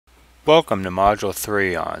Welcome to Module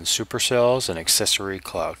 3 on Supercells and Accessory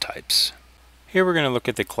Cloud Types. Here we're going to look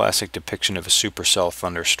at the classic depiction of a supercell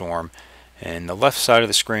thunderstorm, and the left side of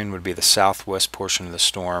the screen would be the southwest portion of the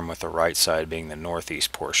storm, with the right side being the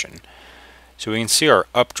northeast portion. So we can see our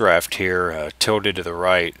updraft here tilted to the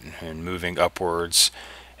right and moving upwards,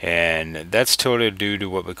 and that's tilted due to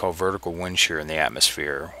what we call vertical wind shear in the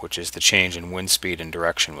atmosphere, which is the change in wind speed and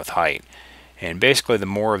direction with height. And basically, the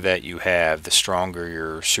more of that you have, the stronger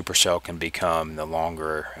your supercell can become, the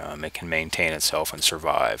longer it can maintain itself and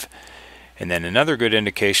survive. And then another good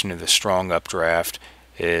indication of the strong updraft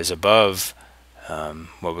is above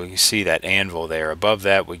what we see, that anvil there. Above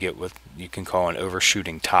that, we get what you can call an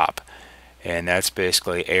overshooting top. And that's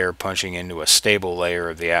basically air punching into a stable layer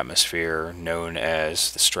of the atmosphere known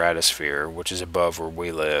as the stratosphere, which is above where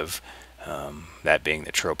we live, that being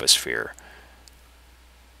the troposphere.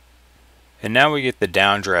 And now we get the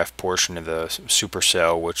downdraft portion of the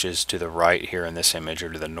supercell, which is to the right here in this image,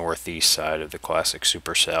 or to the northeast side of the classic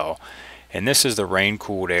supercell. And this is the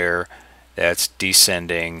rain-cooled air that's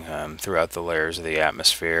descending throughout the layers of the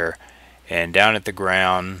atmosphere. And down at the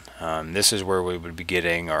ground, this is where we would be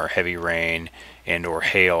getting our heavy rain and or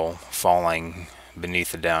hail falling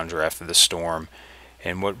beneath the downdraft of the storm.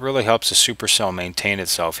 And what really helps a supercell maintain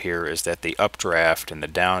itself here is that the updraft and the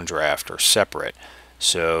downdraft are separate.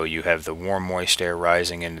 So you have the warm moist air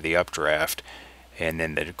rising into the updraft, and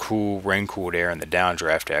then the cool rain-cooled air and the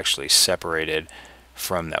downdraft actually separated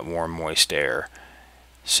from that warm moist air.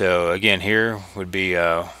 So again, here would be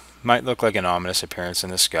might look like an ominous appearance in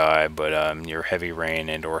the sky, but your heavy rain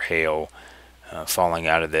and or hail falling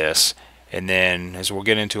out of this. And then, as we'll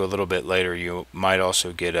get into a little bit later, you might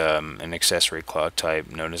also get an accessory cloud type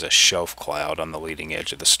known as a shelf cloud on the leading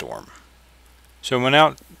edge of the storm. So when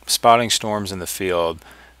out spotting storms in the field,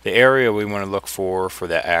 the area we want to look for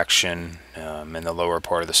the action in the lower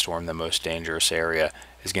part of the storm, the most dangerous area,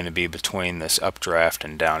 is going to be between this updraft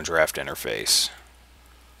and downdraft interface.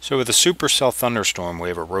 So with a supercell thunderstorm, we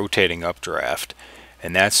have a rotating updraft,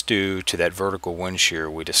 and that's due to that vertical wind shear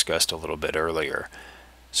we discussed a little bit earlier.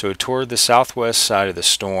 So toward the southwest side of the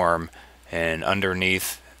storm and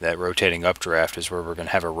underneath that rotating updraft is where we're going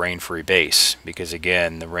to have a rain-free base, because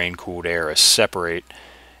again, the rain-cooled air is separate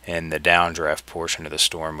in the downdraft portion of the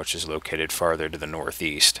storm, which is located farther to the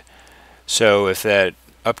northeast. So if that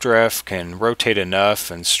updraft can rotate enough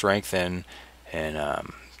and strengthen and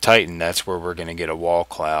tighten, that's where we're going to get a wall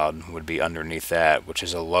cloud, would be underneath that, which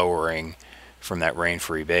is a lowering from that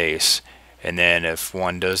rain-free base. And then if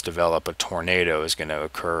one does develop, a tornado is going to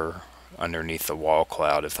occur underneath the wall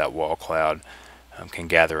cloud if that wall cloud can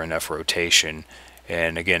gather enough rotation.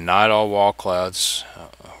 And again, not all wall clouds,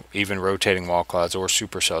 even rotating wall clouds or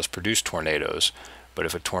supercells, produce tornadoes, but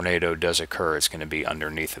if a tornado does occur, it's going to be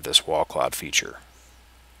underneath of this wall cloud feature.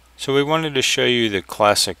 So we wanted to show you the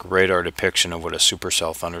classic radar depiction of what a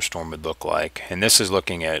supercell thunderstorm would look like, and this is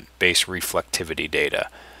looking at base reflectivity data.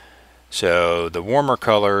 So the warmer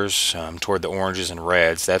colors toward the oranges and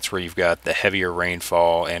reds, that's where you've got the heavier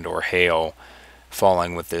rainfall and or hail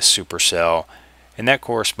falling with this supercell. And that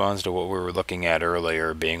corresponds to what we were looking at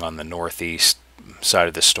earlier, being on the northeast side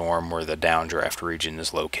of the storm where the downdraft region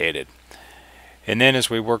is located. And then as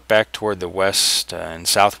we work back toward the west and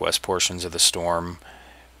southwest portions of the storm,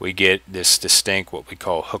 we get this distinct what we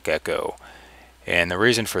call hook echo. And the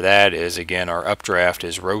reason for that is, again, our updraft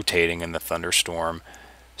is rotating in the thunderstorm.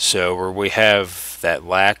 So where we have that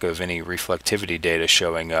lack of any reflectivity data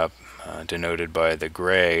showing up, denoted by the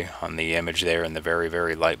gray on the image there and the very,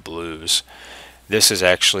 very light blues, this is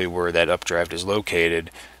actually where that updraft is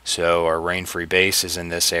located. So our rain-free base is in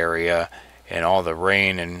this area, and all the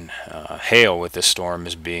rain and hail with this storm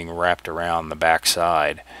is being wrapped around the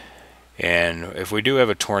backside. And if we do have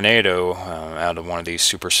a tornado out of one of these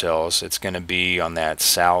supercells, it's going to be on that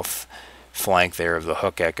south flank there of the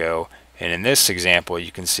hook echo. And in this example,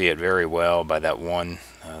 you can see it very well by that one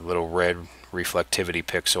little red reflectivity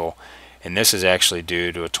pixel. And this is actually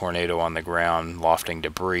due to a tornado on the ground lofting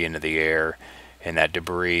debris into the air, and that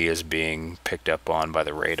debris is being picked up on by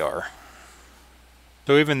the radar.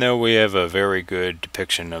 So even though we have a very good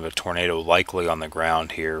depiction of a tornado likely on the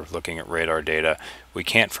ground here, looking at radar data, we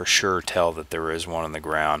can't for sure tell that there is one on the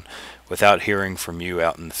ground without hearing from you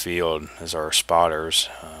out in the field as our spotters.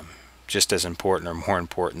 Just as important or more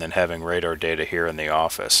important than having radar data here in the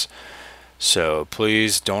office. So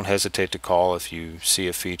please don't hesitate to call if you see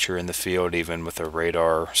a feature in the field, even with a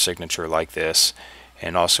radar signature like this.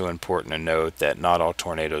 And also important to note that not all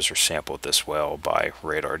tornadoes are sampled this well by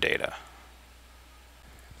radar data.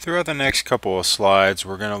 Throughout the next couple of slides,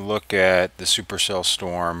 we're going to look at the supercell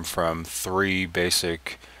storm from three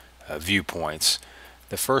basic viewpoints.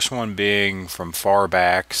 The first one being from far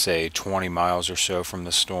back, say 20 miles or so from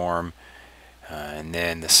the storm, and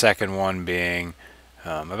then the second one being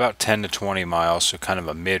about 10 to 20 miles, so kind of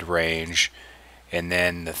a mid-range, and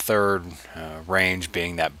then the third range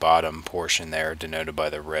being that bottom portion there denoted by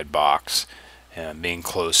the red box, being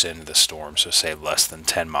close into the storm, so say less than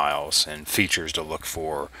 10 miles, and features to look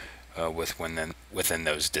for within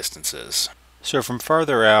those distances. So from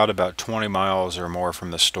farther out, about 20 miles or more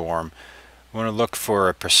from the storm, we want to look for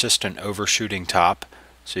a persistent overshooting top.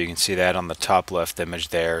 So you can see that on the top left image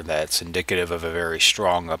there. That's indicative of a very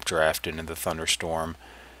strong updraft into the thunderstorm.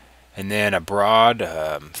 And then a broad,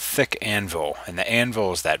 thick anvil. And the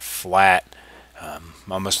anvil is that flat,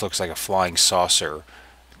 almost looks like a flying saucer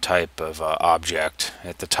type of object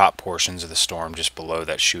at the top portions of the storm, just below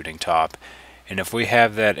that shooting top. And if we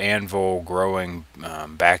have that anvil growing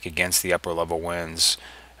back against the upper level winds,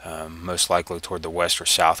 most likely toward the west or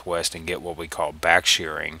southwest, and get what we call back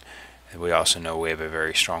shearing, we also know we have a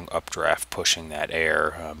very strong updraft pushing that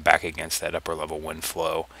air back against that upper level wind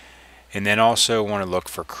flow. And then also want to look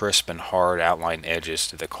for crisp and hard outline edges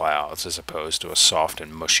to the clouds as opposed to a soft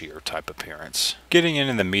and mushier type appearance. Getting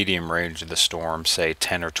into the medium range of the storm, say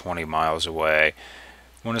 10 or 20 miles away,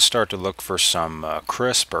 want to start to look for some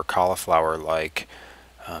crisp or cauliflower-like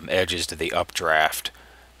edges to the updraft.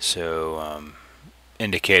 So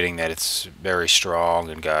indicating that it's very strong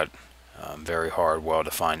and got very hard,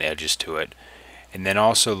 well-defined edges to it. And then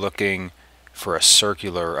also looking for a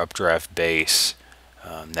circular updraft base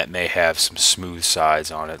that may have some smooth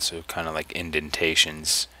sides on it, so kind of like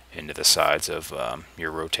indentations into the sides of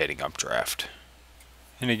your rotating updraft.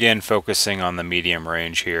 And again, focusing on the medium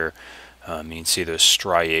range here, you can see those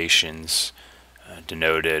striations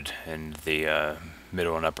denoted in the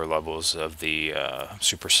middle and upper levels of the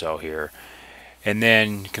supercell here. And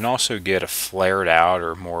then you can also get a flared out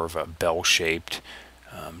or more of a bell-shaped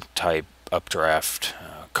type updraft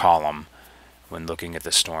column when looking at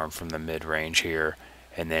the storm from the mid-range here.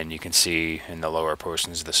 And then you can see in the lower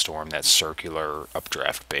portions of the storm that circular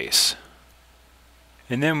updraft base.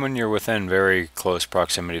 And then when you're within very close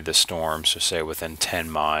proximity to the storm, so say within 10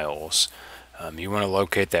 miles, you want to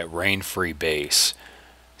locate that rain-free base.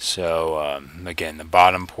 So again, the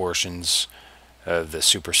bottom portions of the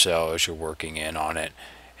supercell as you're working in on it,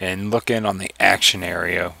 and look in on the action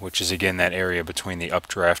area, which is again that area between the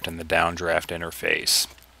updraft and the downdraft interface.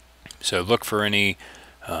 So look for any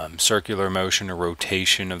circular motion or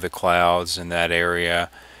rotation of the clouds in that area,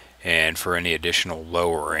 and for any additional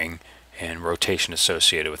lowering and rotation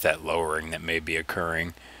associated with that lowering that may be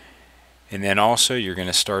occurring. And then also you're going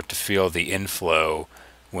to start to feel the inflow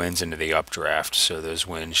winds into the updraft, so those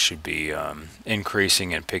winds should be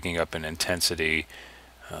increasing and picking up in intensity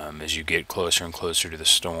as you get closer and closer to the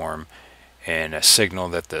storm, and a signal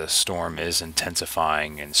that the storm is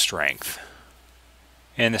intensifying in strength.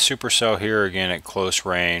 And the supercell here again at close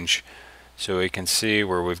range, so we can see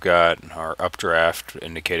where we've got our updraft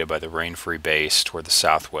indicated by the rain-free base toward the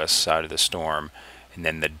southwest side of the storm, and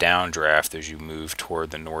then the downdraft as you move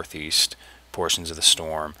toward the northeast portions of the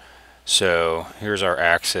storm. So here's our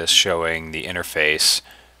axis showing the interface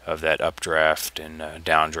of that updraft and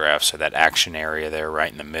downdraft, so that action area there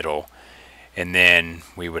right in the middle. And then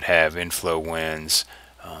we would have inflow winds,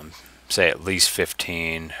 say at least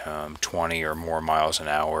 15, 20 or more miles an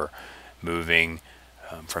hour, moving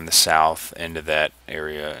from the south into that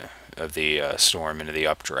area of the storm into the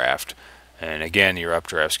updraft. And again, your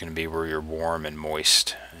updraft is going to be where your warm and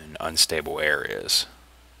moist and unstable air is.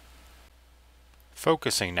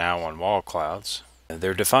 Focusing now on wall clouds,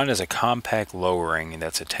 they're defined as a compact lowering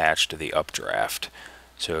that's attached to the updraft.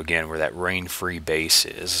 So again, where that rain-free base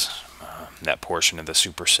is, that portion of the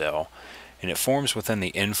supercell, and it forms within the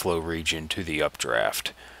inflow region to the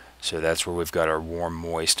updraft. So that's where we've got our warm,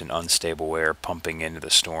 moist, and unstable air pumping into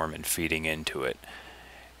the storm and feeding into it.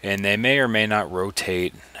 And they may or may not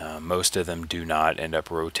rotate. Most of them do not end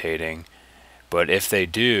up rotating. But if they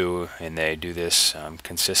do, and they do this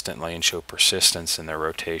consistently and show persistence in their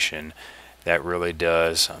rotation, that really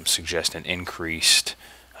does suggest an increased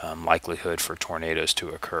likelihood for tornadoes to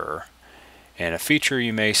occur. And a feature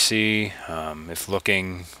you may see if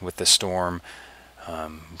looking with the storm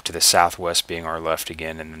to the southwest being our left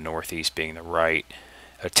again and the northeast being the right,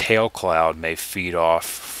 a tail cloud may feed off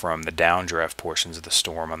from the downdraft portions of the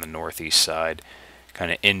storm on the northeast side kind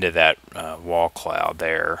of into that wall cloud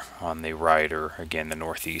there on the right, or again the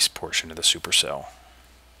northeast portion of the supercell.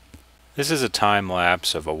 This is a time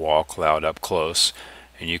lapse of a wall cloud up close,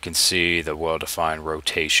 and you can see the well-defined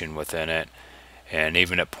rotation within it, and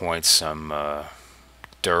even at points some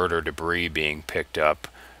dirt or debris being picked up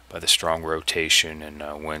by the strong rotation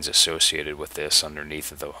and winds associated with this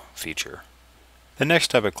underneath of the feature. The next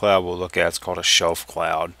type of cloud we'll look at is called a shelf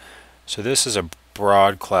cloud. So this is a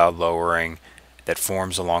broad cloud lowering that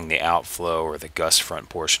forms along the outflow or the gust front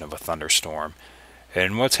portion of a thunderstorm.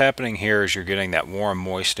 And what's happening here is you're getting that warm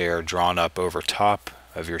moist air drawn up over top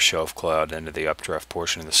of your shelf cloud into the updraft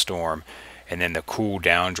portion of the storm, and then the cool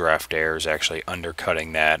downdraft air is actually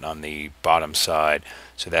undercutting that on the bottom side,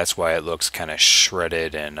 so that's why it looks kind of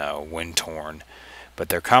shredded and wind torn. But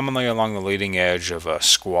they're commonly along the leading edge of a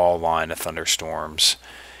squall line of thunderstorms,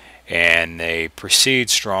 and they precede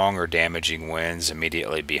strong or damaging winds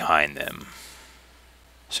immediately behind them.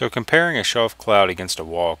 So comparing a shelf cloud against a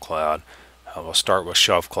wall cloud, we'll start with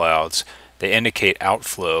shelf clouds. They indicate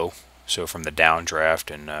outflow, so from the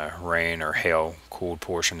downdraft and rain or hail cooled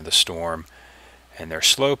portion of the storm, and their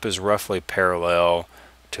slope is roughly parallel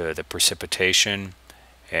to the precipitation,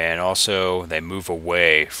 and also they move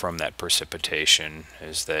away from that precipitation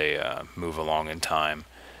as they move along in time,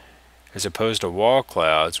 as opposed to wall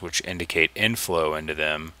clouds, which indicate inflow into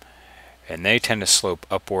them, and they tend to slope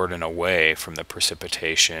upward and away from the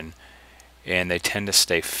precipitation, and they tend to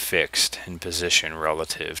stay fixed in position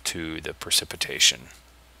relative to the precipitation.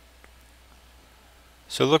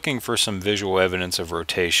 So looking for some visual evidence of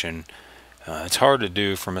rotation, it's hard to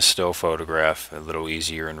do from a still photograph, a little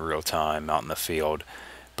easier in real time out in the field.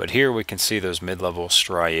 But here we can see those mid-level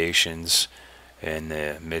striations in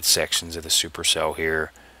the midsections of the supercell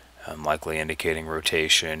here, likely indicating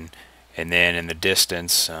rotation. And then in the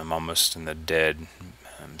distance, almost in the dead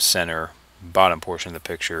center, bottom portion of the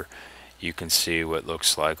picture, you can see what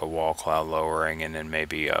looks like a wall cloud lowering and then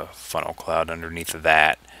maybe a funnel cloud underneath of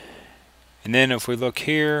that. And then if we look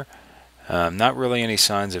here, not really any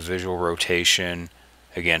signs of visual rotation.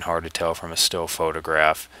 Again, hard to tell from a still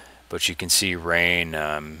photograph, but you can see rain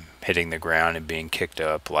hitting the ground and being kicked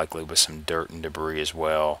up, likely with some dirt and debris as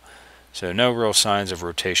well. So no real signs of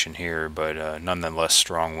rotation here, but nonetheless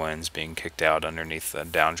strong winds being kicked out underneath the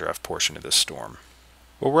downdraft portion of the storm.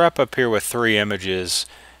 We'll wrap up here with 3 images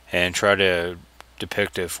and try to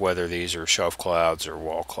depict whether these are shelf clouds or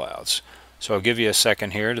wall clouds. So I'll give you a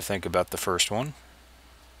second here to think about the first one.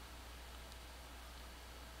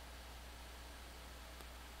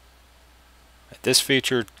 This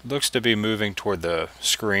feature looks to be moving toward the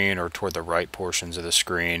screen or toward the right portions of the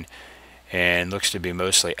screen, and looks to be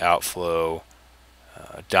mostly outflow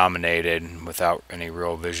dominated without any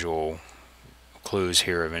real visual clues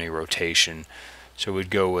here of any rotation. So we'd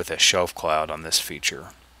go with a shelf cloud on this feature.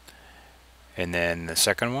 And then the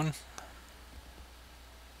second one.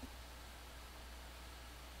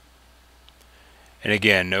 And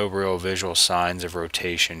again, no real visual signs of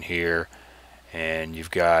rotation here, and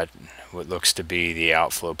you've got what looks to be the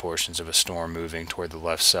outflow portions of a storm moving toward the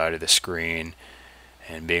left side of the screen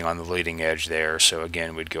and being on the leading edge there. So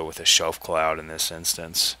again, we'd go with a shelf cloud in this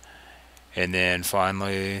instance. And then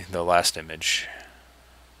finally the last image.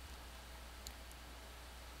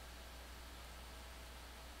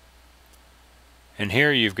 And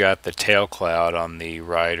here you've got the tail cloud on the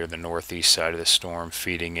right or the northeast side of the storm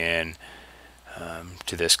feeding in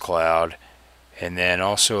to this cloud, and then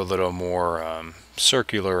also a little more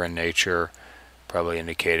circular in nature, probably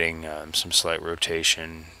indicating some slight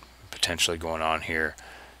rotation potentially going on here.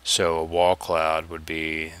 So a wall cloud would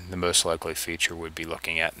be the most likely feature we'd be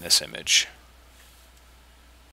looking at in this image.